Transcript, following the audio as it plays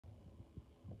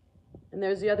And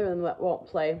there's the other one that won't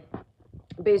play.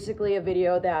 Basically a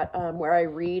video that where I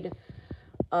read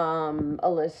a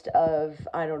list of,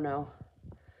 I don't know,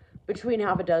 between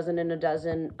half a dozen and a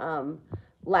dozen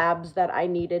labs that I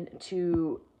needed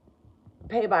to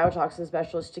pay a biotoxin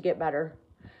specialist to get better.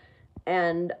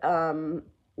 And,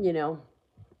 you know,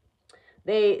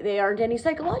 they aren't any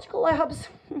psychological labs.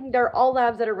 They're all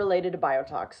labs that are related to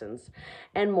biotoxins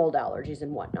and mold allergies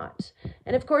and whatnot.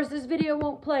 And of course, this video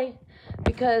won't play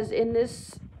because in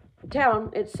this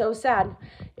town, it's so sad.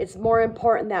 It's more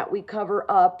important that we cover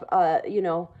up, you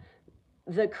know,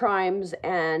 the crimes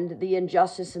and the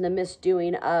injustice and the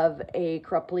misdoing of a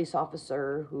corrupt police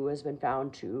officer who has been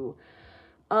found to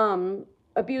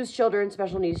abuse children,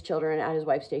 special needs children at his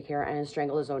wife's daycare and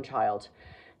strangle his own child.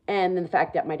 And then the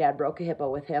fact that my dad broke a hippo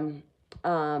with him.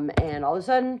 And all of a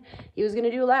sudden he was going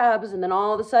to do labs, and then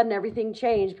all of a sudden everything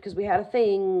changed because we had a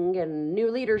thing and new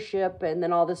leadership. And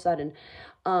then all of a sudden,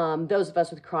 those of us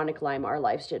with chronic Lyme, our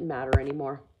lives didn't matter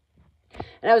anymore.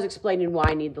 And I was explaining why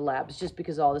I need the labs, just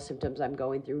because all the symptoms I'm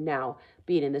going through now,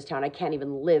 being in this town. I can't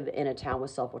even live in a town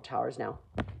with cell phone towers now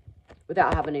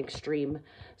without having extreme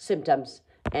symptoms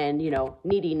and, you know,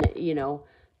 needing, you know,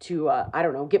 to, I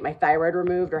don't know, get my thyroid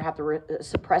removed or have to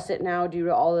suppress it now due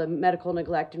to all the medical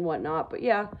neglect and whatnot. But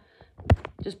yeah,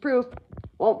 just proof,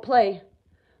 won't play.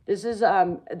 This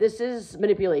is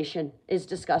manipulation. It's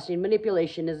disgusting.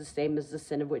 Manipulation is the same as the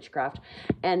sin of witchcraft.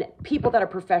 And people that are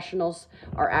professionals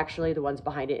are actually the ones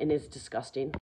behind it, and it's disgusting.